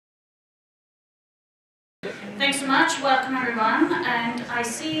much. Welcome everyone. And I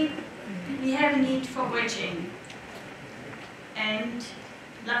see we have a need for bridging. And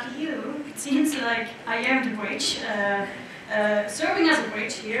lucky you, it seems like I am the bridge, serving as a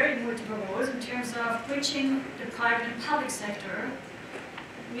bridge here in multiple roles in terms of bridging the private and public sector.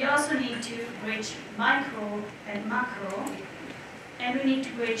 We also need to bridge micro and macro, and we need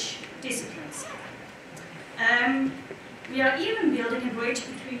to bridge disciplines. We are even building a bridge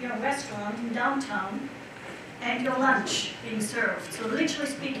between your restaurant in downtown and your lunch being served. So literally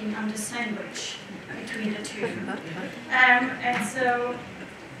speaking, I'm the sandwich between the two. And so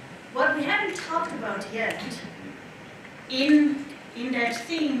what we haven't talked about yet in that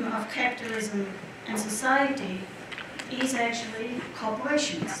theme of capitalism and society is actually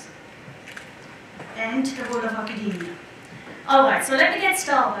corporations and the role of academia. All right, so let me get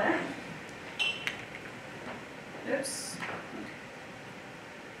started. Oops.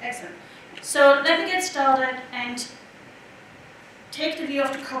 Excellent. So let me get started and take the view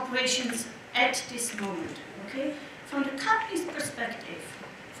of the corporations at this moment. Okay? From the company's perspective,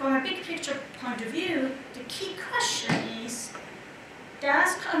 from a big picture point of view, the key question is, do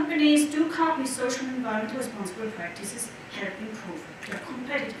companies' social and environmental responsible practices help improve their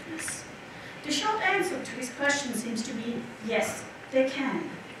competitiveness? The short answer to this question seems to be yes, they can.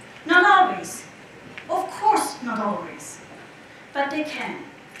 Not always. Of course, not always. But they can.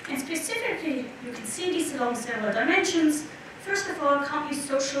 And specifically, you can see this along several dimensions. First of all, companies'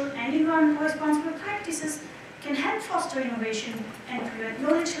 social and environmental responsible practices can help foster innovation and prevent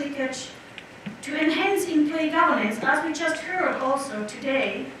knowledge leakage, to enhance employee governance, as we just heard also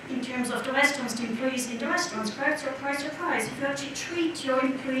today, in terms of the restaurants, the employees in the restaurants. Right? Surprise, surprise, if you actually treat your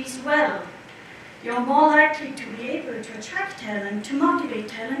employees well, you're more likely to be able to attract talent, to motivate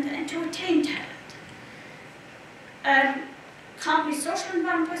talent, and to retain talent. Companies' social and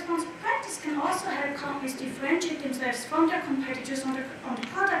environmental responsible practice can also help companies differentiate themselves from their competitors on the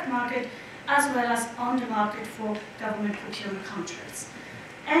product market, as well as on the market for government procurement contracts.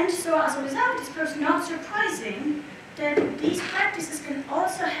 And so as a result, it's perhaps not surprising that these practices can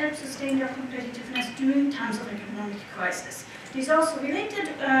also help sustain their competitiveness during times of economic crisis. There's also related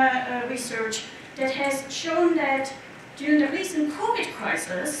research that has shown that during the recent COVID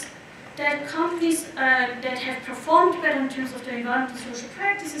crisis, that companies that have performed better in terms of their environmental and social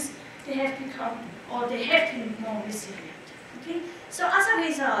practices, they have been more resilient. Okay? So as a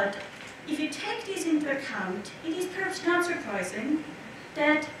result, if you take these into account, it is perhaps not surprising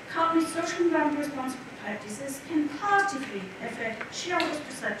that companies' social and environmental responsible practices can positively affect shareholders'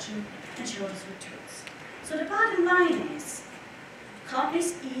 perception and shareholders' returns. So the bottom line is,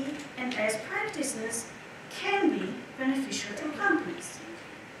 companies' E and S practices can be beneficial to companies.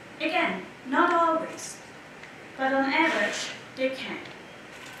 Again, not always, but on average, they can.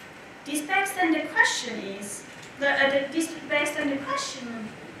 This begs then the question is,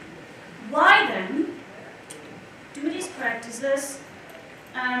 why then do these practices,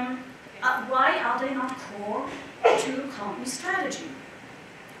 why are they not core to company strategy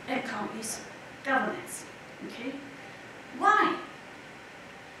and company's governance? Okay? Why?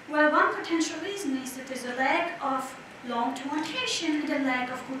 Well, one potential reason is that there's a lack of long-term orientation and a lack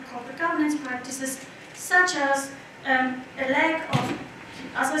of good corporate governance practices, such as a lack of,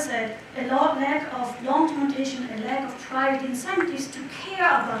 as I said, a lack of long-term orientation, a lack of private incentives to care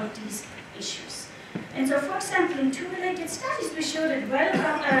about these issues. And so, for example, in two related studies, we showed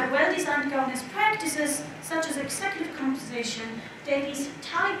that well-designed governance practices, such as executive compensation, that is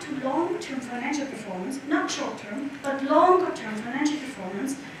tied to long-term financial performance, not short-term, but longer-term financial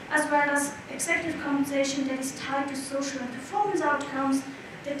performance, as well as executive compensation that is tied to social and performance outcomes,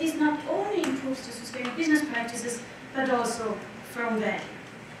 that this not only improves the sustainable business practices, but also firm value.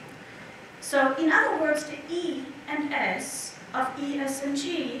 So, in other words, the E and S of E, S, and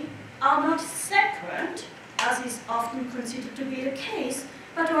G are not separate, as is often considered to be the case,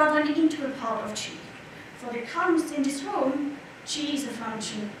 but rather an integral part of G. For the economists in this room, G is a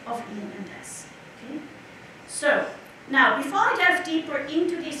function of E and S. Okay? So, now, before I delve deeper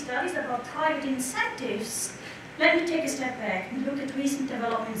into these studies about private incentives, let me take a step back and look at recent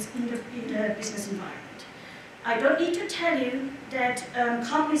developments in the business environment. I don't need to tell you that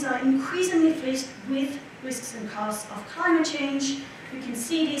companies are increasingly faced with risks and costs of climate change. We can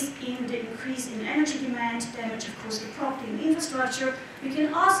see this in the increase in energy demand, damage of coastal property and infrastructure. We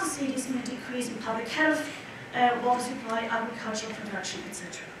can also see this in the decrease in public health, water supply, agricultural production,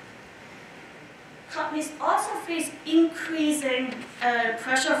 etc. Companies also face increasing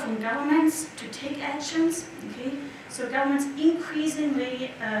pressure from governments to take actions. Okay? So governments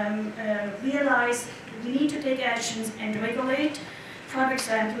increasingly realize we need to take actions and regulate. prime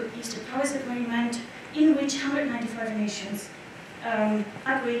example is the Paris Agreement, in which 195 nations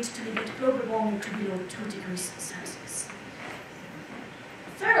agreed to limit global warming to below 2 degrees Celsius.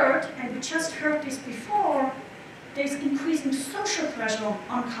 Third, and we just heard this before, there's increasing social pressure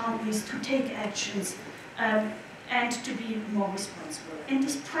on companies to take actions and to be more responsible. And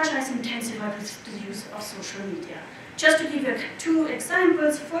this pressure is intensified with the use of social media. Just to give you 2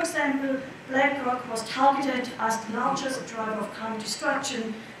 examples, for example, BlackRock was targeted as the largest driver of carbon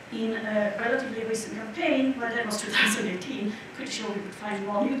destruction in a relatively recent campaign. Well, that was 2018. Pretty sure we could find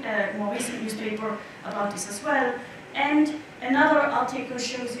more recent newspaper about this as well. And another article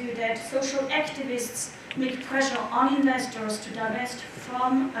shows you that social activists make pressure on investors to divest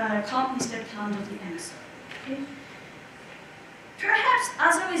from companies that plunder the Amazon. Okay? Perhaps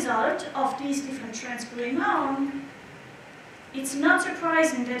as a result of these different trends going on, it's not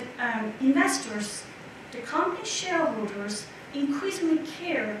surprising that investors, the company shareholders, increasingly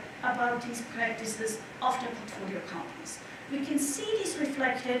care about these practices of their portfolio companies. We can see this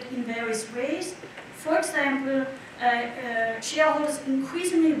reflected in various ways. For example, shareholders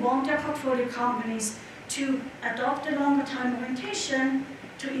increasingly want their portfolio companies to adopt a longer time orientation,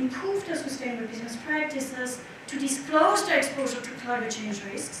 to improve their sustainable business practices, to disclose their exposure to climate change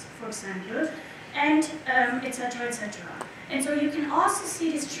risks, for example, and etc., etc. And so you can also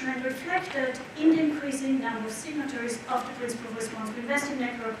see this trend reflected in the increasing number of signatories of the Principle of Responsible Investing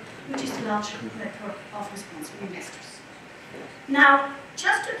Network, which is the largest network of responsible investors. Now,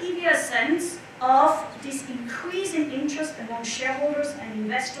 just to give you a sense of this increasing interest among shareholders and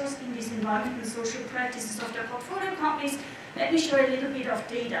investors in these environmental and social practices of their portfolio companies, let me show you a little bit of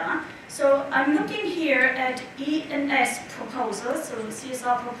data. So I'm looking here at E&S proposals, so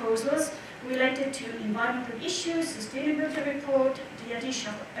CSR proposals, related to environmental issues, sustainability report, the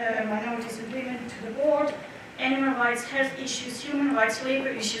addition of minorities agreement to the board, animal rights, health issues, human rights, labor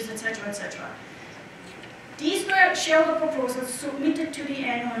issues, etc., etc. These were shareholder proposals submitted to the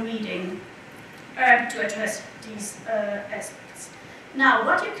annual meeting to address these aspects. Now,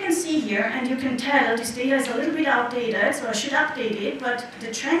 what you can see here, and you can tell this data is a little bit outdated, so I should update it, but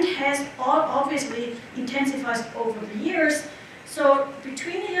the trend has obviously intensified over the years. So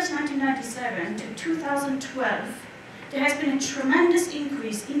between the years 1997 to 2012, there has been a tremendous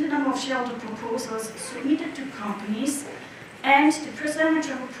increase in the number of shareholder proposals submitted to companies, and the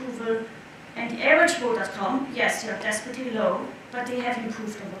percentage of approval and the average vote outcome, yes, they are desperately low, but they have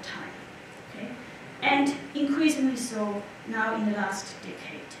improved over time. Okay? And increasingly so now in the last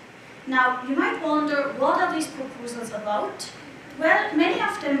decade. Now, you might wonder, what are these proposals about? Well, many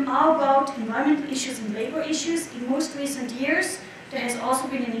of them are about environmental issues and labor issues. In most recent years, there has also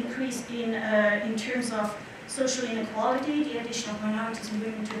been an increase in terms of social inequality, the addition of minorities and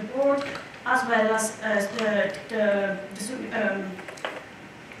women to the board, as well as the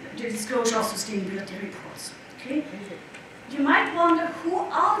disclosure of sustainability reports. Okay? You might wonder, who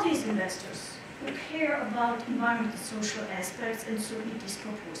are these investors who care about environmental and social aspects and submit these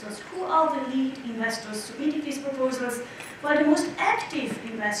proposals? Who are the lead investors submitting these proposals? Well, the most active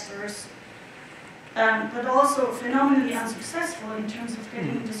investors, but also phenomenally unsuccessful in terms of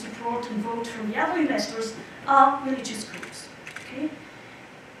getting the support and vote from the other investors, are religious groups. Okay?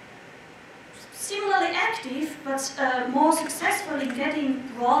 Similarly active, but more successful in getting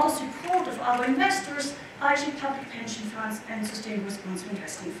broader support of other investors, are actually public pension funds and sustainable responsible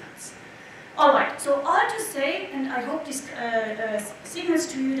investing funds. All right, so all to say, and I hope this signals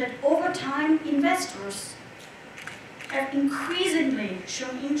to you that over time, investors have increasingly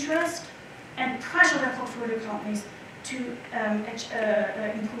shown interest and pressure their portfolio companies to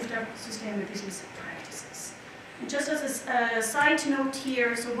improve their sustainable business practices. And just as a side note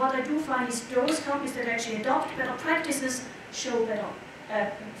here, so what I do find is those companies that actually adopt better practices show better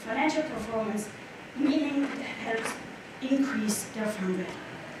financial performance, meaning it helps increase their fund value.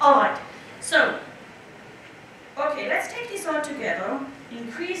 All right. So, okay, let's take this all together.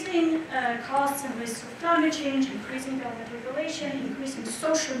 Increasing costs and risks of climate change, increasing government regulation, increasing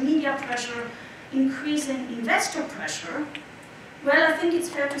social media pressure, increasing investor pressure. Well, I think it's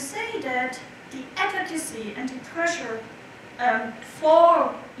fair to say that the advocacy and the pressure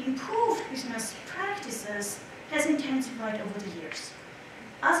for improved business practices has intensified over the years.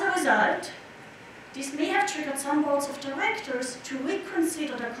 As a result, this may have triggered some boards of directors to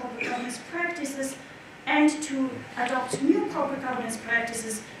reconsider their corporate governance practices and to adopt new corporate governance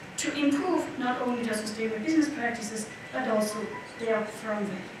practices to improve not only their sustainable business practices, but also their firm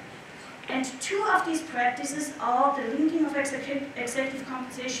value. And two of these practices are the linking of executive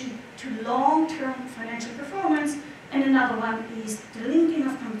compensation to long-term financial performance, and another one is the linking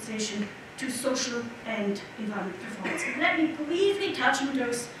of compensation to social and environmental performance. And let me briefly touch on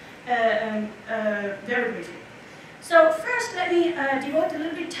those very briefly. So first, let me devote a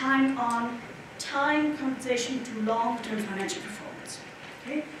little bit of time on time compensation to long-term financial performance.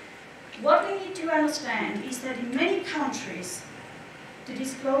 Okay? What we need to understand is that in many countries, the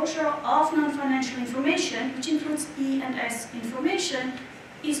disclosure of non-financial information, which includes E and S information,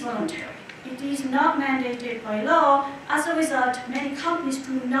 is voluntary. It is not mandated by law. As a result, many companies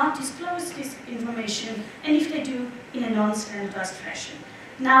do not disclose this information, and if they do, in a non-standardized fashion.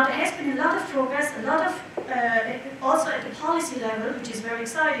 Now, there has been a lot of progress, a lot of, also at the policy level, which is very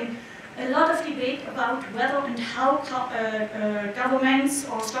exciting, a lot of debate about whether and how governments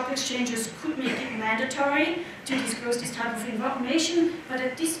or stock exchanges could make it mandatory to disclose this type of information, but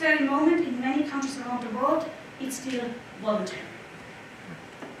at this very moment, in many countries around the world, it's still voluntary.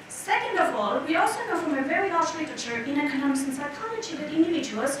 Second of all, we also know from a very large literature in economics and psychology that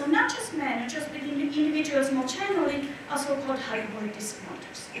individuals, so not just managers, but individuals more generally, are so-called hyperbolic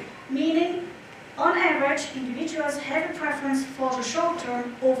discounters. Meaning, on average, individuals have a preference for the short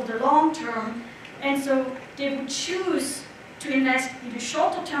term over the long term, and so they would choose to invest in a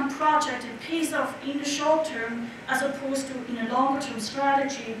shorter term project that pays off in the short term as opposed to in a longer term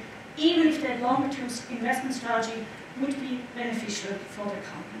strategy, even if that longer term investment strategy would be beneficial for the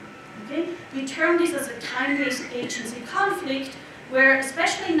company. Okay? We term this as a time-based agency conflict, where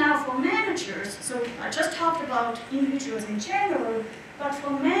especially now for managers, so I just talked about individuals in general, but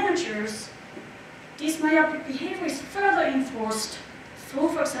for managers, this myopic behavior is further enforced through,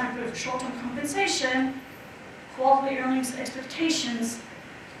 for example, short-term compensation, quarterly earnings expectations,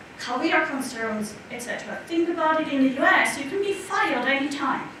 career concerns, etc. Think about it in the US, you can be fired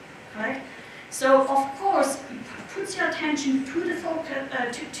anytime, right? So, of course, it puts your attention to the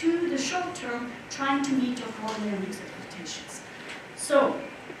focus, to the short term, trying to meet your quarterly earnings expectations. So,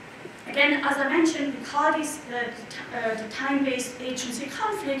 again, as I mentioned, we call this the time-based agency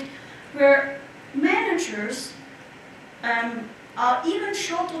conflict, where managers are even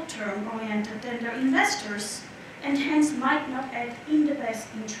shorter term oriented than their investors, and hence might not act in the best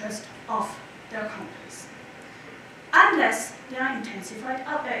interest of their companies, unless they are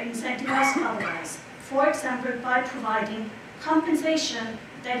incentivized otherwise. For example, by providing compensation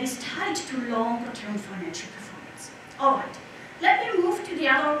that is tied to longer term financial performance. All right, let me move to the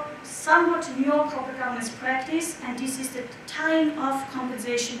other somewhat newer corporate governance practice, and this is the tying of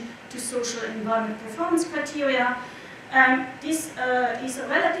compensation to social and environmental performance criteria. This is a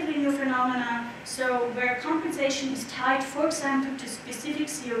relatively new phenomenon, so where compensation is tied, for example, to specific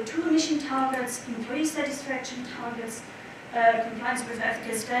CO2 emission targets, employee satisfaction targets, compliance with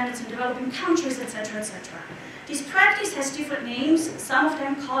ethical standards in developing countries, etc., etc. This practice has different names. Some of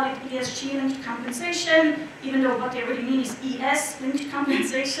them call it ESG-linked compensation, even though what they really mean is ES-linked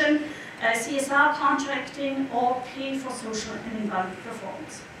compensation, CSR contracting, or pay for social and environmental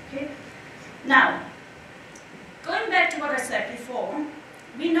performance. Okay? Now, going back to what I said before,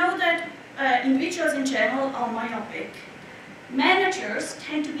 we know that individuals in general are myopic. Managers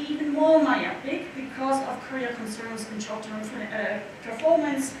tend to be even more myopic because of career concerns and short-term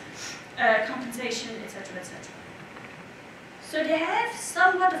performance, compensation, etc., etc. So they have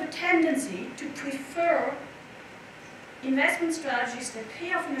somewhat of a tendency to prefer investment strategies that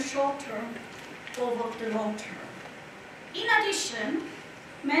pay off in the short term over the long term. In addition,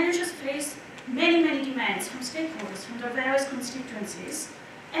 managers face many, many demands from stakeholders, from their various constituencies,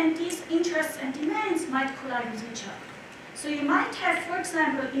 and these interests and demands might collide with each other. So you might have, for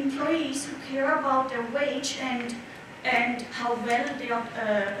example, employees who care about their wage and how well they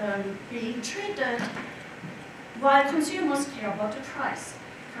are being treated, while consumers care about the price,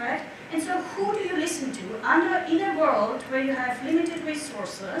 correct? And so who do you listen to? In a world where you have limited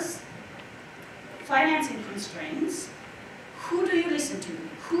resources, financing constraints, who do you listen to?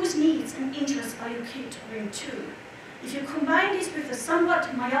 Whose needs and interests are you catering to? If you combine this with a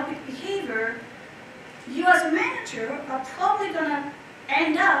somewhat myopic behavior, you as a manager are probably going to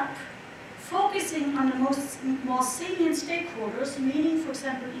end up focusing on the more salient stakeholders, meaning, for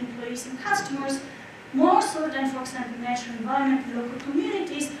example, employees and customers, more so than, for example, natural environment and local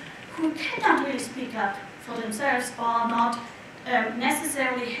communities who cannot really speak up for themselves or are not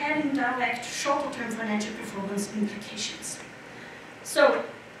necessarily having direct shorter-term financial performance implications. So,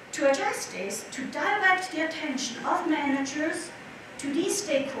 to address this, to direct the attention of managers to these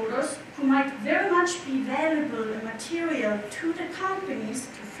stakeholders who might very much be valuable and material to the companies,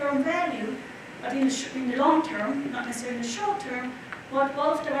 to firm value, but in the long term, not necessarily in the short term, what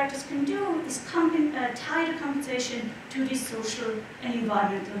board of directors can do is tie the compensation to these social and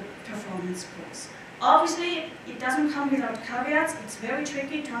environmental performance goals. Obviously, it doesn't come without caveats. It's very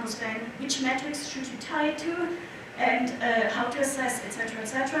tricky to understand which metrics should you tie it to and how to assess, etc.,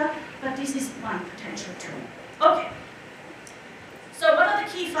 etc. But this is one potential tool. Okay. So what are the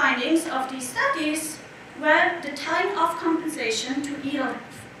key findings of these studies? Well, the tying of compensation to either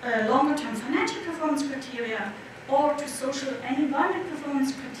longer-term financial performance criteria or to social and environmental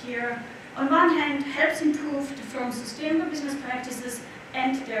performance criteria, on one hand, helps improve the firm's sustainable business practices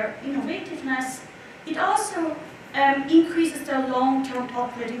and their innovativeness. It also increases their long-term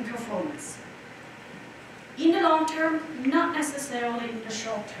operating performance. In the long term, not necessarily in the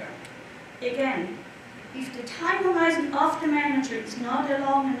short term. Again, if the time horizon of the manager is not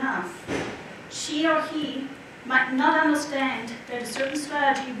long enough, she or he might not understand that a certain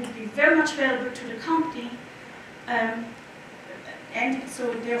strategy would be very much valuable to the company, and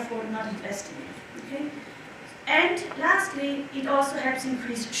so therefore not invest in it. Okay? And lastly, it also helps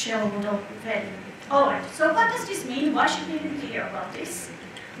increase shareholder value. Alright, so what does this mean? Why should we even care about this?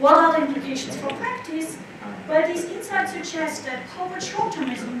 What are the implications for practice? Well, these insights suggest that corporate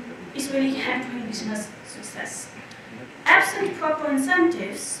short-termism is really hampering business success. Absent proper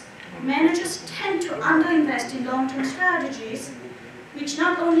incentives, managers tend to underinvest in long-term strategies, which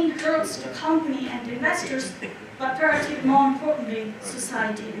not only hurts the company and the investors, but relatively more importantly,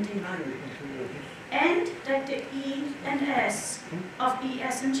 society and the environment. And that the E and S of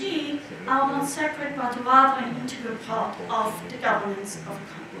ESG are not separate, but rather an integral part of the governance of a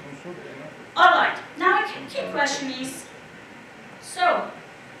company. Alright, now a key question is, so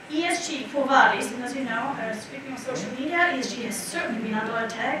ESG for vadis, and as you know, speaking of social media, ESG has certainly been under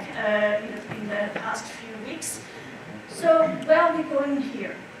attack in the past few weeks. So where are we going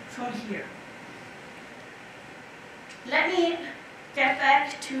here, from here? Let me get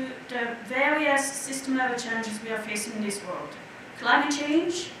back to the various system-level challenges we are facing in this world. Climate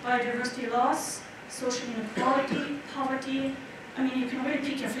change, biodiversity loss, social inequality, poverty. I mean, you can really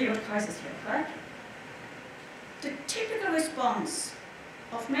pick your favorite crisis here, right? The typical response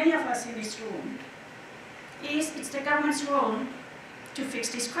of many of us in this room is it's the government's role to fix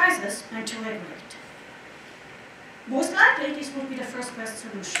this crisis and to regulate. Most likely, this would be the first best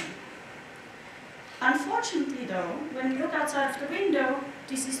solution. Unfortunately, though, when you look outside of the window,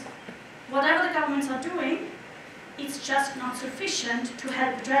 this is whatever the governments are doing, it's just not sufficient to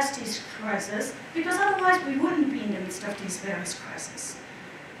help address this crisis, because otherwise we wouldn't be in the midst of these various crises.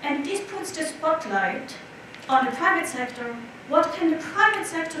 And this puts the spotlight on the private sector. What can the private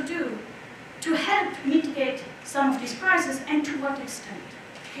sector do to help mitigate some of these crises, and to what extent?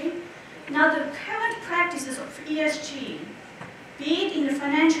 Okay? Now, the current practices of ESG, be it in the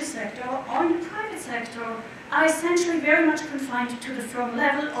financial sector or in the private sector, are essentially very much confined to the firm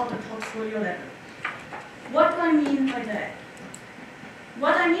level or the portfolio level. What do I mean by that?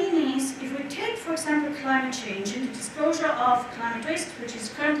 What I mean is, if we take, for example, climate change and the disclosure of climate risk, which is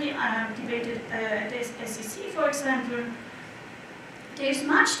currently debated at the SEC, for example, there is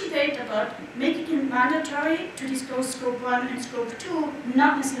much debate about making it mandatory to disclose Scope 1 and Scope 2,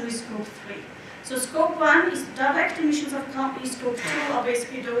 not necessarily Scope 3. So Scope 1 is direct emissions of companies, Scope 2 are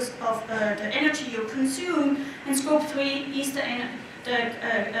basically those of the energy you consume, and Scope 3 is the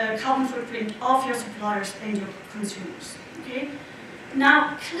carbon footprint of your suppliers and your consumers. Okay?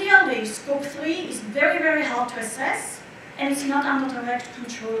 Now, clearly, Scope 3 is very, very hard to assess, and it's not under direct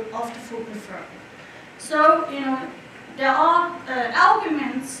control of the focal firm. So, you know, there are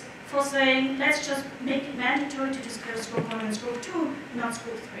arguments for saying, let's just make it mandatory to disclose Scope 1 and Scope 2, not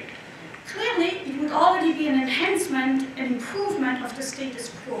Scope 3. Clearly, it would already be an enhancement, an improvement of the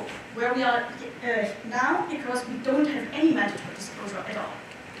status quo, where we are now, because we don't have any mandatory disclosure at all.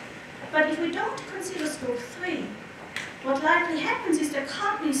 But if we don't consider Scope 3, what likely happens is that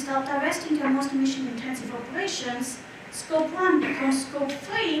companies start divesting their most emission-intensive operations. Scope 1 becomes Scope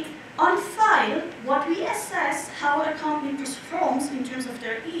 3. On file, what we assess how a company performs in terms of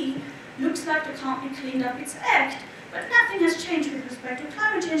their E looks like the company cleaned up its act, but nothing has changed with respect to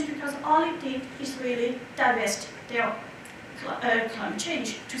climate change, because all it did is really divest their climate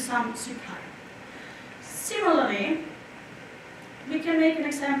change to some supplier. Similarly, we can make an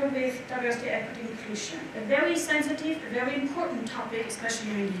example with diversity, equity, inclusion, a very sensitive, a very important topic, especially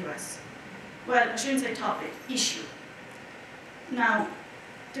here in the US. Well, I shouldn't say topic, issue. Now,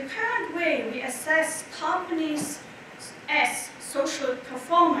 the current way we assess companies' social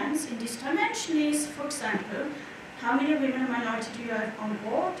performance in this dimension is, for example, how many women and minorities do you have on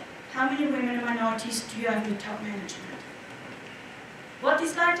board? How many women and minorities do you have in top management? What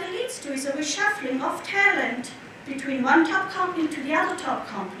this likely leads to is a reshuffling of talent between one top company to the other top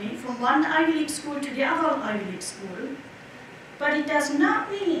company, from one Ivy League school to the other Ivy League school. But it does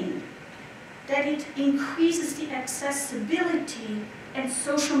not mean that it increases the accessibility and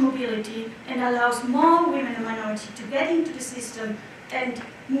social mobility and allows more women and minorities to get into the system and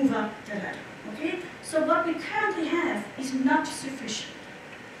move up the ladder. Okay? So what we currently have is not sufficient.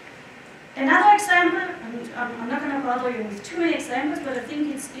 Another example, I'm not going to bother you with too many examples, but I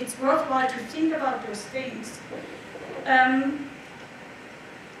think it's worthwhile to think about those things.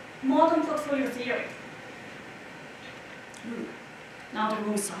 Modern portfolio theory. Now the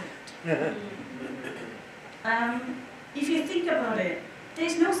room's silent. If you think about it,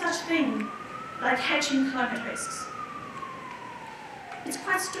 there's no such thing like hedging climate risks. It's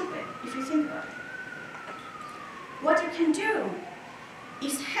quite stupid if you think about it. What you can do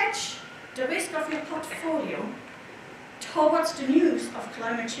is hedge the risk of your portfolio towards the news of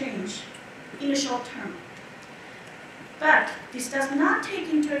climate change in the short term. But this does not take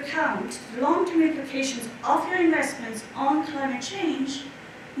into account the long-term implications of your investments on climate change,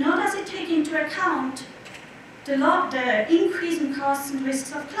 nor does it take into account the increasing costs and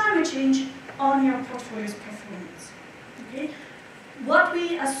risks of climate change on your portfolio's performance. Okay? What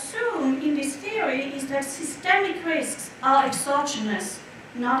we assume in this theory is that systemic risks are exogenous,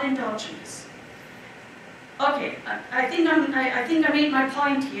 not endogenous. Okay, I think I made my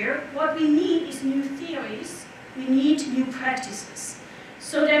point here. What we need is new theories. We need new practices.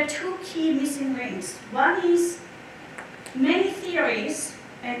 So there are two key missing links. One is many theories,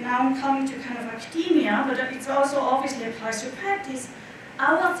 and now I'm coming to kind of academia, but it also obviously applies to practice.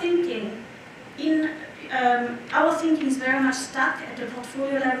 Our thinking is very much stuck at the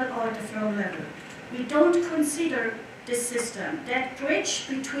portfolio level or at the firm level. We don't consider the system, that bridge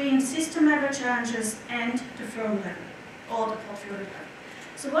between system level challenges and the firm level or the portfolio level.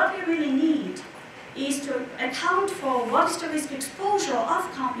 So what we really need is to account for what is the risk exposure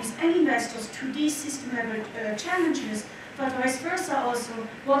of companies and investors to these system level challenges, but vice versa also,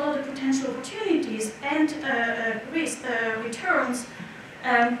 what are the potential opportunities and returns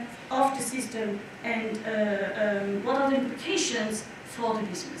of the system, and what are the implications for the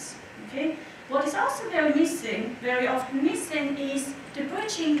business. Okay? What is also very often missing, is the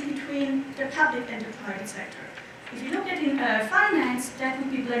bridging between the public and the private sector. If you look at in finance, that would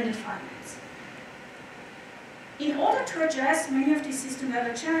be blended finance. In order to address many of these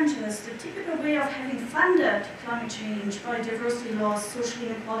system-level challenges, the typical way of having funded climate change, biodiversity loss, social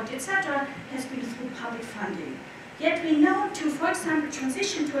inequality, etc., has been through public funding. Yet we know to, for example,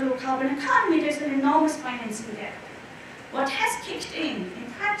 transition to a low-carbon economy, there's an enormous financing gap. What has kicked in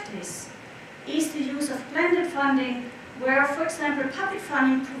practice is the use of blended funding, where, for example, public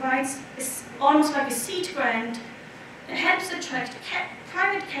funding provides almost like a seed grant, helps attract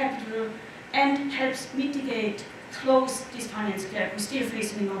private capital, and helps mitigate, close this finance gap. We still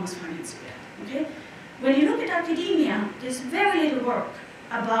face an enormous finance gap. Okay? When you look at academia, there's very little work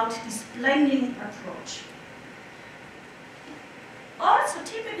about this blending approach. Also,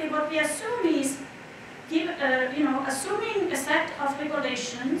 typically what we assume is, assuming a set of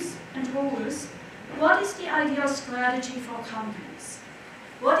regulations and rules, what is the ideal strategy for companies?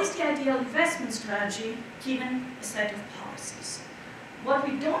 What is the ideal investment strategy given a set of policies? What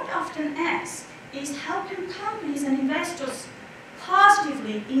we don't often ask is how can companies and investors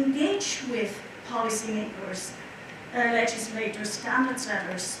positively engage with policymakers, legislators, standard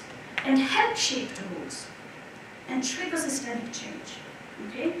setters, and help shape the rules and trigger systemic change.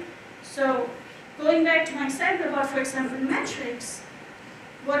 Okay? So, going back to my example about, for example, metrics,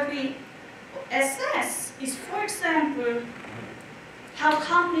 what we assess is, for example, how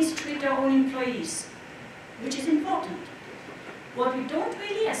companies treat their own employees, which is important. What we don't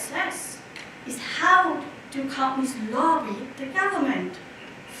really assess is how do companies lobby the government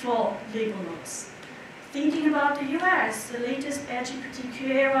for labor laws. Thinking about the US, the latest LGBTQ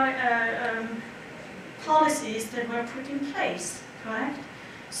era policies that were put in place, correct?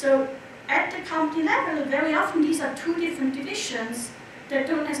 So at the company level, very often these are two different divisions that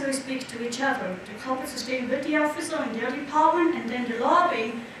don't necessarily speak to each other. The corporate sustainability officer in their department, and then the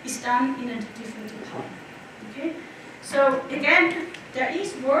lobbying is done in a different department. Okay? So again, there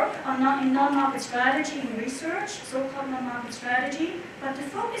is work on in non-market strategy and research, so-called non-market strategy, but the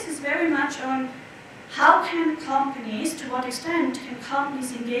focus is very much on how can companies, to what extent can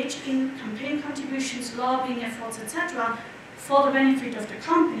companies engage in campaign contributions, lobbying efforts, etc., for the benefit of the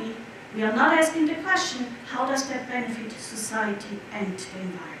company. We are not asking the question, how does that benefit society and the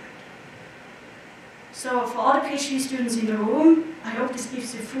environment? So for all the PhD students in the room, I hope this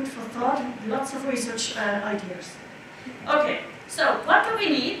gives you food for thought, lots of research ideas. Okay, so what do we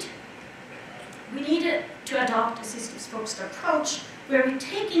need? We need to adopt a systems-focused approach where we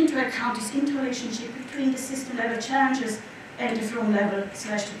take into account this interrelationship between the system-level challenges and the firm level / the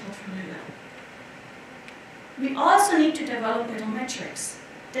portfolio level. We also need to develop better metrics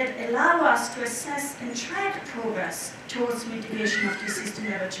that allow us to assess and track progress towards mitigation of these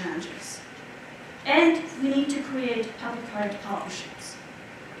system-level challenges. And we need to create public-private partnerships.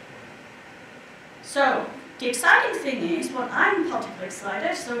 So, the exciting thing is, what I'm particularly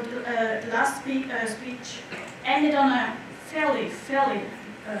excited, so the last speech ended on a fairly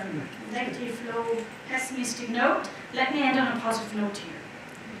negative, low, pessimistic note. Let me end on a positive note here.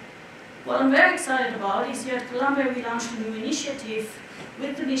 What I'm very excited about is here at Columbia we launched a new initiative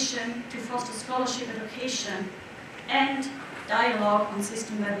with the mission to foster scholarship education and dialogue on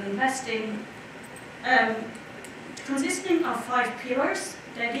system-level investing, consisting of 5 pillars.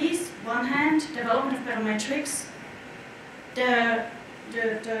 That is, one hand, development of better metrics, the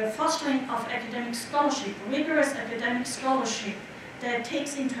fostering of academic scholarship, rigorous academic scholarship that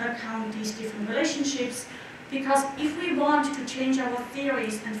takes into account these different relationships, because if we want to change our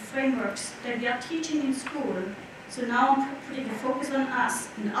theories and frameworks that we are teaching in school, so now I'm putting the focus on us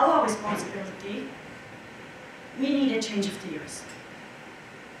and our responsibility, we need a change of theories.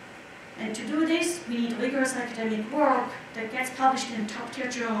 And to do this, we need rigorous academic work that gets published in top-tier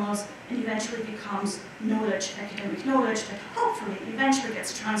journals and eventually becomes knowledge, academic knowledge, that hopefully eventually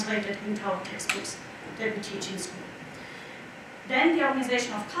gets translated into our textbooks that we teach in school. Then the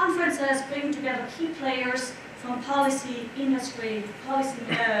organization of conferences, bringing together key players from policy, industry, policy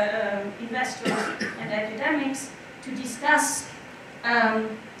investors, and academics to discuss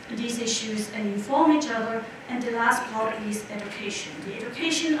these issues and inform each other. And the last part is education. The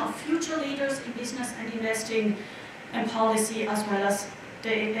education of future leaders in business and investing and policy, as well as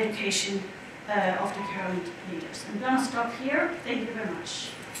the education of the current leaders. I'm going to stop here. Thank you very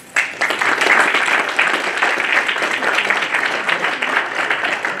much.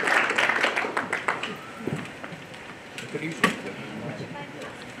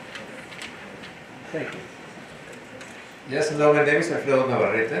 Thank you. Yes, hello, my name is Alfredo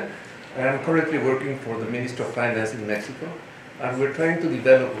Navarrete. I am currently working for the Ministry of Finance in Mexico, and we're trying to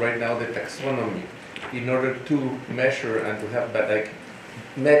develop right now the taxonomy in order to measure and to have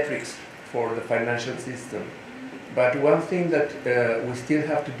metrics for the financial system. But one thing that we still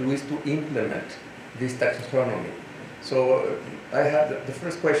have to do is to implement this taxonomy. So I have the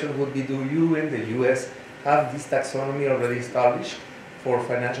first question would be, do you in the US have this taxonomy already established for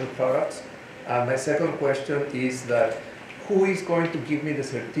financial products? My second question is that who is going to give me the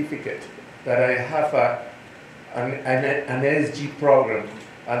certificate that I have an ESG program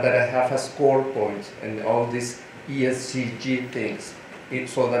and that I have a score point and all these ESG things,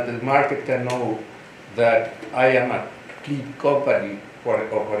 so that the market can know that I am a clean company or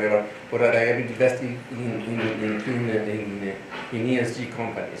whatever, or that I am investing in ESG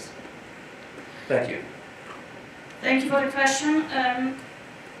companies? Thank you. Thank you for the question.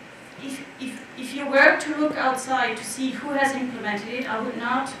 If you were to look outside to see who has implemented it, I would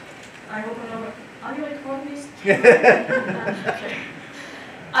not, I hope I'm not, are you recording this? Okay.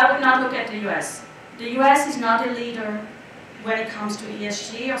 I would not look at the US. The US is not a leader when it comes to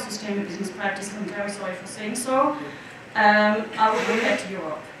ESG or sustainable business practice. I'm very sorry for saying so. I would look at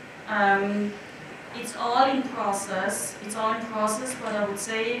Europe. It's all in process, but I would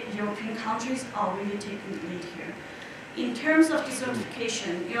say European countries are really taking the lead here. In terms of the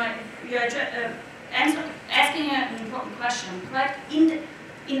certification, you are asking an important question, correct?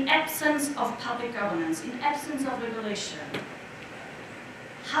 In absence of public governance, in absence of regulation,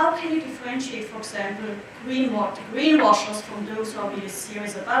 how can you differentiate, for example, greenwashers from those who are really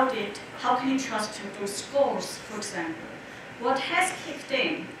serious about it? How can you trust those scores, for example? What has kicked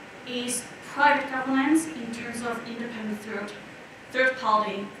in is private governance in terms of independent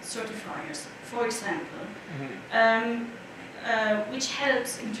third-party certifiers, for example, which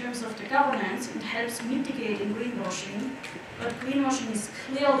helps in terms of the governance and helps mitigating greenwashing, but greenwashing is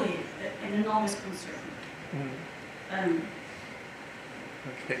clearly an enormous concern.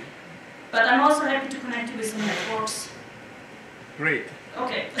 Okay. But I'm also happy to connect you with some networks. Great.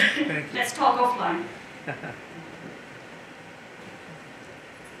 Okay, Thank you. Let's talk offline.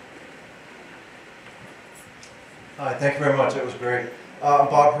 Hi, thank you very much. That was great. I'm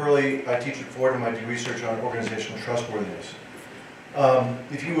Bob Hurley. I teach at Ford and I do research on organizational trustworthiness.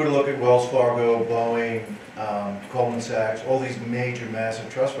 If you were to look at Wells Fargo, Boeing, Goldman Sachs, all these major,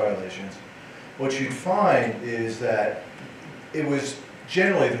 massive trust violations, what you'd find is that it was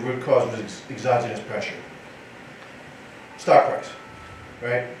generally the root cause was exogenous pressure. Stock price,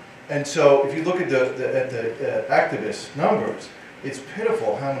 right? And so if you look at the activist numbers, it's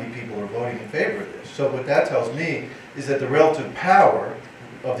pitiful how many people are voting in favor of this. So what that tells me is that the relative power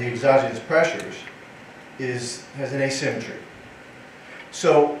of the exogenous pressures has an asymmetry.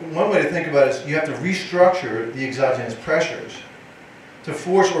 So one way to think about it is you have to restructure the exogenous pressures to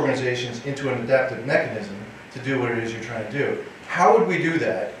force organizations into an adaptive mechanism to do what it is you're trying to do. How would we do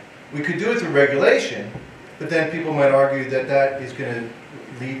that? We could do it through regulation, but then people might argue that that is going to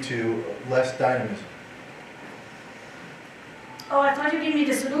lead to less dynamism. Oh, I thought you gave me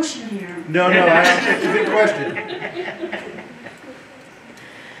the solution here. No, it's a good question.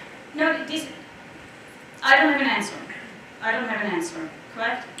 No, this, I don't have an answer. I don't have an answer,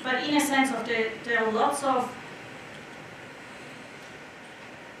 correct? But in a sense of there are lots of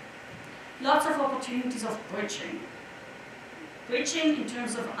opportunities of bridging. Bridging in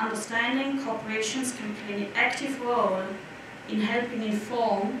terms of understanding corporations can play an active role in helping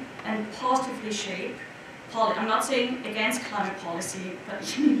inform and positively shape policy. I'm not saying against climate policy, but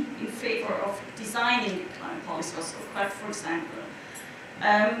in favor of designing climate policy also, correct, for example.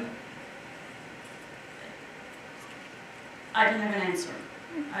 I don't have an answer.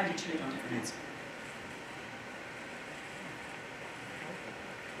 I literally don't have an answer.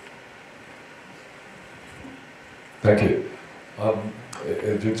 Thank you.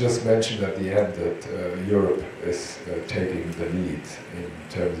 You just mentioned at the end that Europe is taking the lead in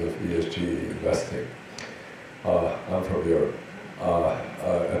terms of ESG investing. I'm from Europe.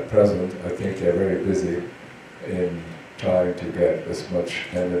 At present, I think they're very busy in trying to get as much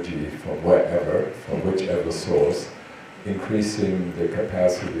energy from wherever, from whichever source, increasing the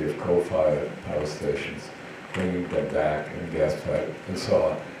capacity of coal-fired power stations, bringing them back and gas-fired, and so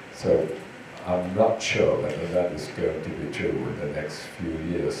on. So I'm not sure whether that is going to be true in the next few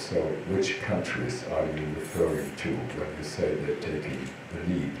years. So which countries are you referring to when you say they're taking the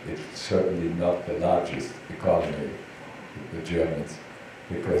lead? It's certainly not the largest economy, the Germans,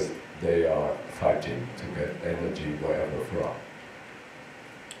 because they are fighting to get energy wherever from.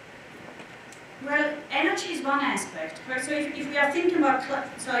 Well, energy is one aspect, right? So if we are thinking about,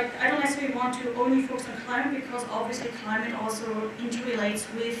 so I don't necessarily want to only focus on climate, because obviously climate also interrelates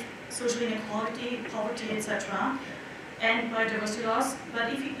with social inequality, poverty, etc., and biodiversity loss.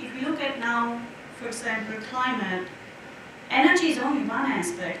 But if we look at now, for example, climate, energy is only one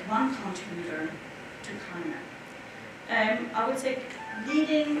aspect, one contributor to climate. I would say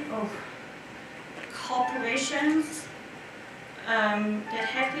leading corporations that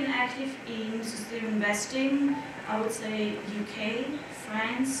have been active in sustainable investing, I would say UK,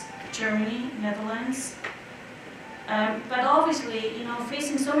 France, Germany, Netherlands. But obviously, you know,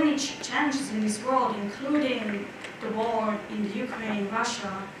 facing so many challenges in this world, including the war in the Ukraine,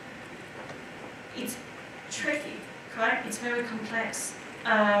 Russia, it's tricky, correct? It's very complex.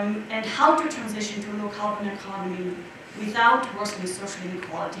 And how to transition to a low-carbon economy without worsening social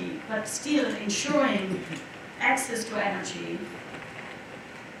inequality, but still ensuring access to energy.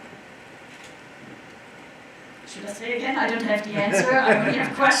 Should I say again? I don't have the answer, I only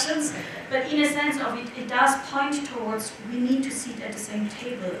have questions. But in a sense of it, it does point towards we need to sit at the same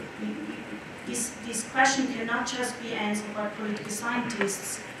table. This question cannot just be answered by political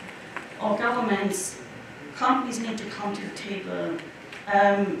scientists or governments. Companies need to come to the table.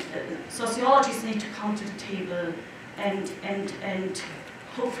 Sociologists need to come to the table and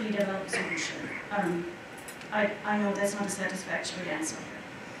hopefully develop a solution. I know that's not a satisfactory answer.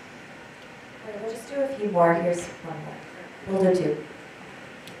 We'll just do a few more. Here's one more. We'll do two.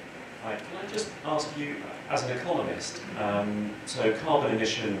 Hi, can I just ask you, as an economist, so carbon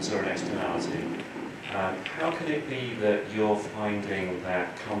emissions are an externality. How can it be that you're finding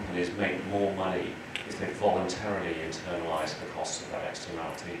that companies make more money if they voluntarily internalise the costs of that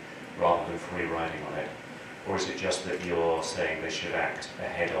externality rather than free riding on it? Or is it just that you're saying they should act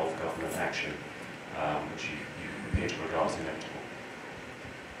ahead of government action, which you appear to regard as inevitable?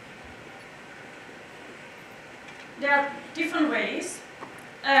 There are different ways.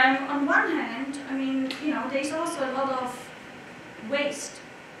 On one hand, I mean, you know, there's also a lot of waste,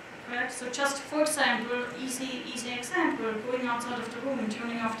 correct? So just, for example, easy example, going outside of the room and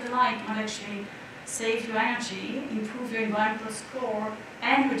turning off the light might actually save you energy, improve your environmental score,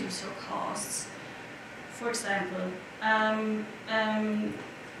 and reduce your costs, for example.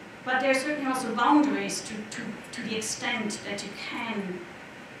 But there are certainly also boundaries to the extent that you can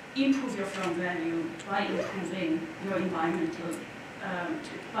improve your firm value by improving your environmental,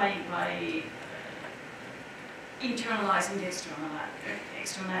 by internalizing the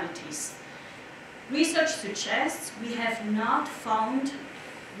externalities. Research suggests we have not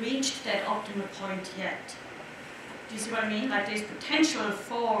reached that optimal point yet. Do you see what I mean? Like there's potential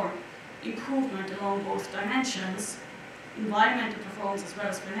for improvement along both dimensions, environmental performance as well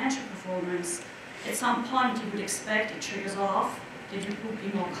as financial performance. At some point you would expect it triggers off, that it would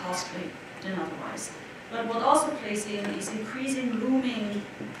be more costly than otherwise. But what also plays in is increasing looming,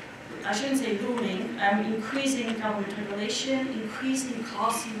 I shouldn't say looming, increasing government regulation, increasing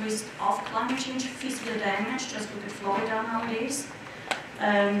costs and risk of climate change, physical damage, just look at Florida nowadays.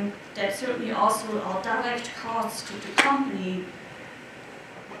 That certainly also are direct costs to the company.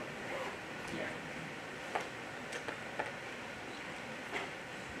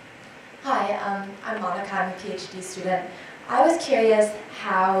 Hi, I'm Monica, I'm a PhD student. I was curious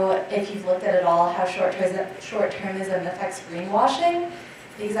how, if you've looked at it all, how short-termism affects greenwashing,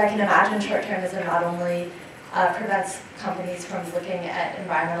 because I can imagine short-termism not only prevents companies from looking at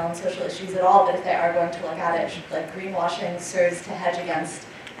environmental and social issues at all, but if they are going to look at it, like greenwashing serves to hedge against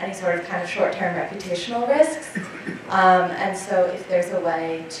any sort of kind of short-term reputational risks. And so if there's a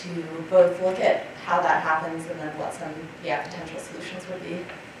way to both look at how that happens and then what some potential solutions would be.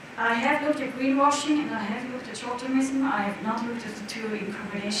 I have looked at greenwashing and I have looked at short-termism. I have not looked at the two in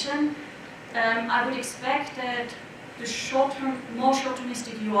combination. I would expect that the more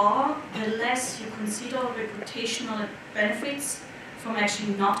short-termistic you are, the less you consider reputational benefits from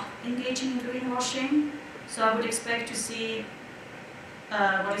actually not engaging in greenwashing. So I would expect to see,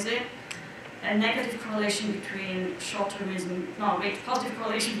 a negative correlation between positive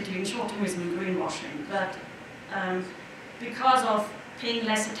correlation between short-termism and greenwashing. But because of paying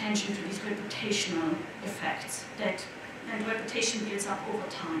less attention to these reputational effects, and reputation builds up over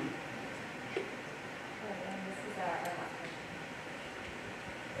time.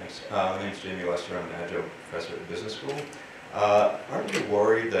 Thanks. My name's Jamie Lester. I'm an adjunct professor at the business school. Aren't you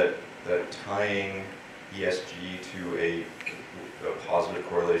worried that tying ESG to a positive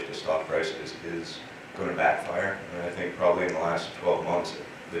correlation to stock prices is going to backfire? I mean, I think probably in the last 12 months,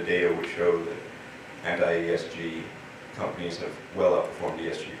 the data would show that anti-ESG companies have well outperformed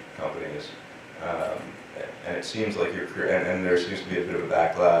ESG companies, and it seems like and there seems to be a bit of a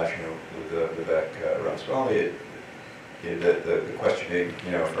backlash, with Vivek Ramaswamy. The questioning,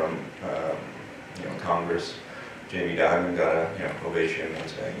 from Congress. Jamie Dimon got a ovation and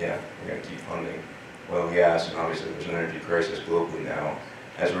saying, yeah, we're going to keep funding oil and gas, and obviously there's an energy crisis globally now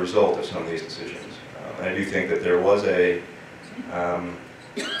as a result of some of these decisions. And I do think that there was a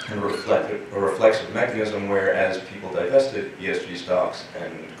reflexive mechanism where, as people divested ESG stocks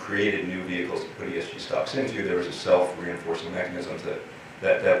and created new vehicles to put ESG stocks into, there was a self-reinforcing mechanism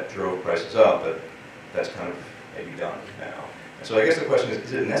that drove prices up, but that's kind of maybe done now. And so I guess the question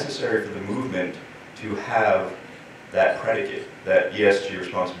is it necessary for the movement to have that predicate, that ESG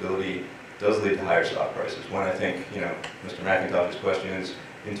responsibility does lead to higher stock prices, when I think, Mr. McIntosh's question is,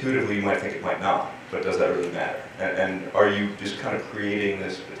 intuitively you might think it might not, but does that really matter? And are you just kind of creating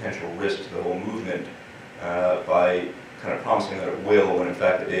this potential risk to the whole movement by kind of promising that it will, when in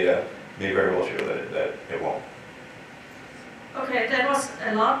fact the data may very well show that it won't? Okay, that was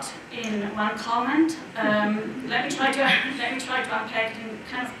a lot in one comment. Let me try to unpack it in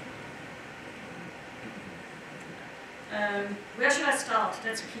kind of. Where should I start?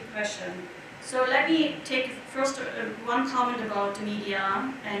 That's a key question. So let me take first one comment about the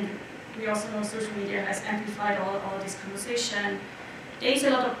media, and we also know social media has amplified all this conversation. There is a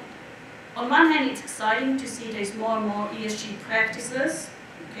lot of, on one hand, it's exciting to see there's more and more ESG practices.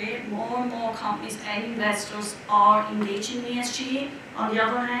 Okay, more and more companies and investors are engaging in ESG. On the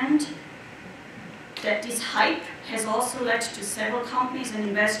other hand, that this hype has also led to several companies and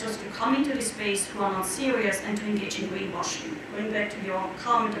investors to come into this space who are not serious and to engage in greenwashing. Going back to your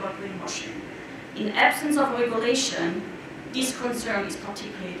comment about greenwashing. In absence of regulation, this concern is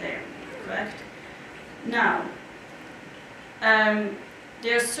particularly there, correct? Now,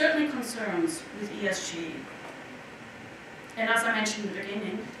 there are certainly concerns with ESG. And as I mentioned in the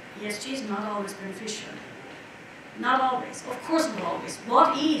beginning, ESG is not always beneficial. Not always. Of course not always.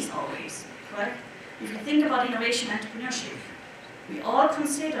 What is always, correct? If you think about innovation entrepreneurship, we all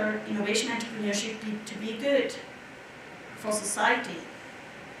consider innovation entrepreneurship to be good for society.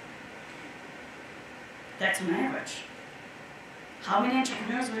 That's on average. How many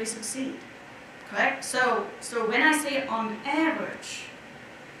entrepreneurs really succeed? Correct? So when I say on average,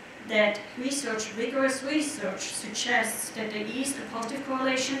 that rigorous research suggests that there is a positive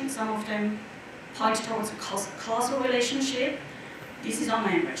correlation. Some of them point towards a causal relationship. This is on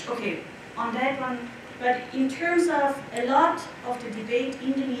average. Okay, on that one, but in terms of a lot of the debate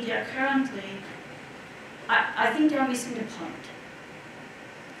in the media currently, I think they are missing the point.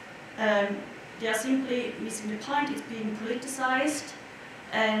 They are simply missing the point. It's being politicized,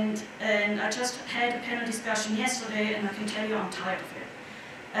 and I just had a panel discussion yesterday, and I can tell you I'm tired of it.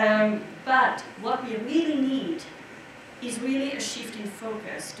 But what we really need is really a shift in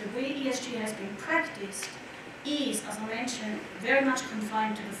focus. The way ESG has been practiced is, as I mentioned, very much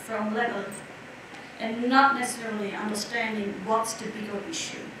confined to the firm level. and not necessarily understanding what's the bigger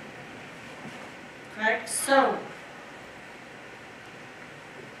issue. Correct? So,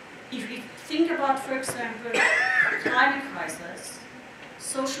 if we think about, for example, climate crisis,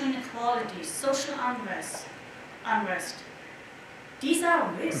 social inequality, social unrest, these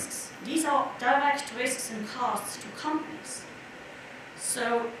are risks. These are direct risks and costs to companies.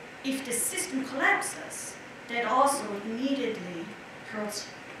 So if the system collapses, that also immediately hurts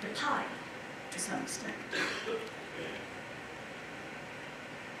the pie to some extent.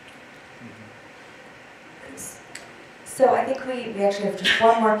 So I think we actually have just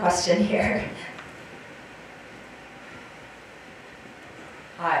one more question here.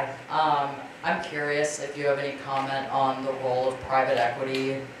 Hi, I'm curious if you have any comment on the role of private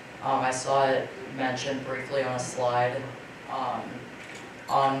equity. I saw it mentioned briefly on a slide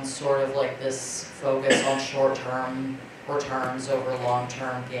on sort of like this focus on short-term returns over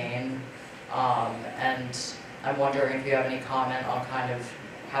long-term gain. And I'm wondering if you have any comment on kind of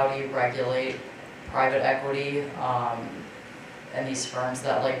how do you regulate private equity and these firms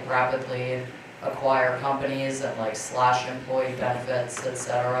that like rapidly acquire companies and like slash employee benefits,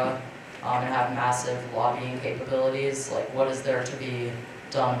 etc., and have massive lobbying capabilities. Like, what is there to be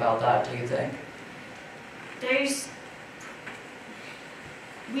done about that, do you think?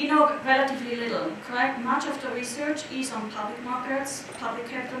 We know relatively little, correct? Much of the research is on public markets, public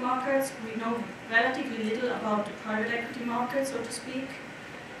capital markets. We know relatively little about the private equity market, so to speak,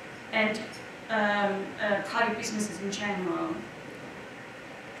 and private businesses in general.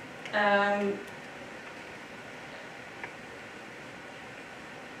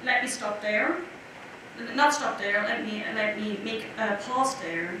 Let me stop there. Not stop there. Let me make a pause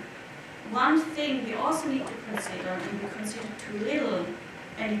there. One thing we also need to consider, and we consider too little,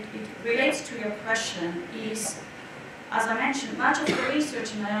 and it relates to your question, is, as I mentioned, much of the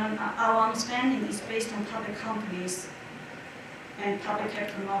research and our understanding is based on public companies and public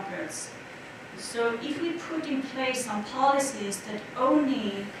capital markets. So if we put in place some policies that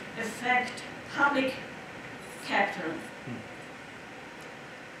only affect public capital,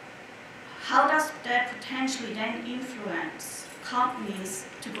 how does that potentially then influence companies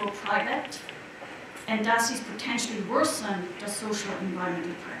to go private? And does this potentially worsen the social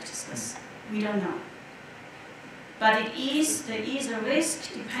environmental practices? We don't know. But there is a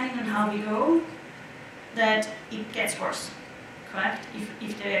risk, depending on how we go, that it gets worse, correct?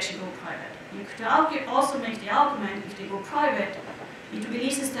 If they actually go private. You could also make the argument, if they go private, it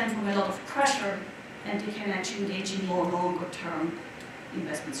releases them from a lot of pressure and they can actually engage in more longer term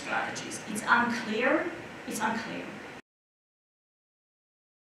investment strategies. It's unclear.